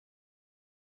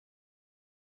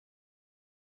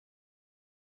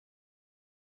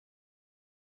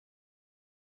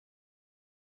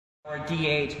Our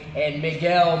DH and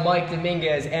Mike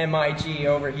Dominguez, MIG,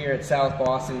 over here at South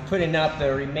Boston, putting up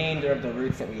the remainder of the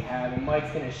routes that we have. And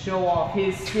Mike's going to show off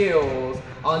his skills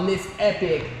on this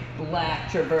epic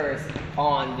black traverse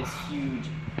on this huge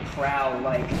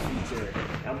prow-like feature.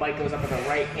 Now Mike goes up with the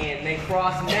right hand, then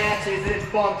cross matches, and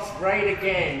it bumps right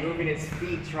again, moving his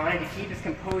feet, trying to keep his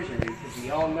composure, because we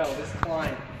all know this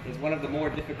climb is one of the more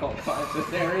difficult climbs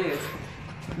that there is.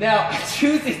 Now,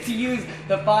 choosing to use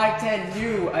the 510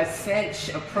 new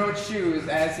Ascent approach shoes,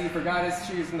 as he forgot his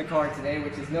shoes in the car today,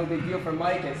 which is no big deal for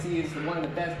Mike, as he is one of the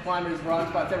best climbers Ron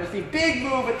Spot's ever seen. Big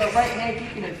move with the right hand,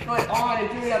 keeping his foot on and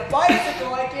doing a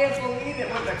bicycle. I can't believe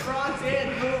it, with the cross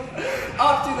hand move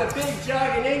up to the big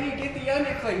jug, and then you get the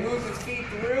undercling. Moves his feet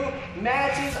through,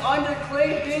 matches,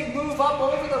 undercling, big move up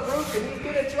over the roof, and he's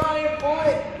gonna try and pull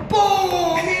it.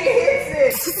 Boom! He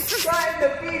hits it! Trying the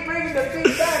feet, bringing the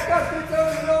feet back up, gets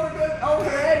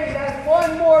overhead. He has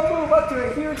one more move up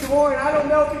to a huge horn. I don't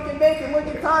know if he can make it,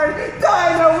 looking tired.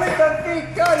 Dino with the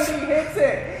feet gun, he hits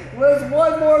it. There's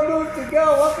one more move to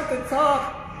go up at the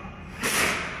top.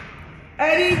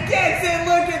 And he gets it!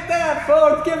 Look at that,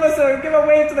 folks! Give a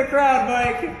wave to the crowd,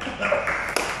 Mike.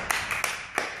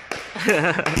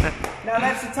 Now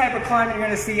that's the type of climbing you're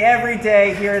going to see every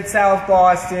day here in South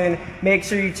Boston. Make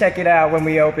sure you check it out when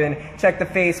we open. Check the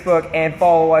Facebook and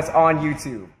follow us on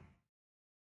YouTube.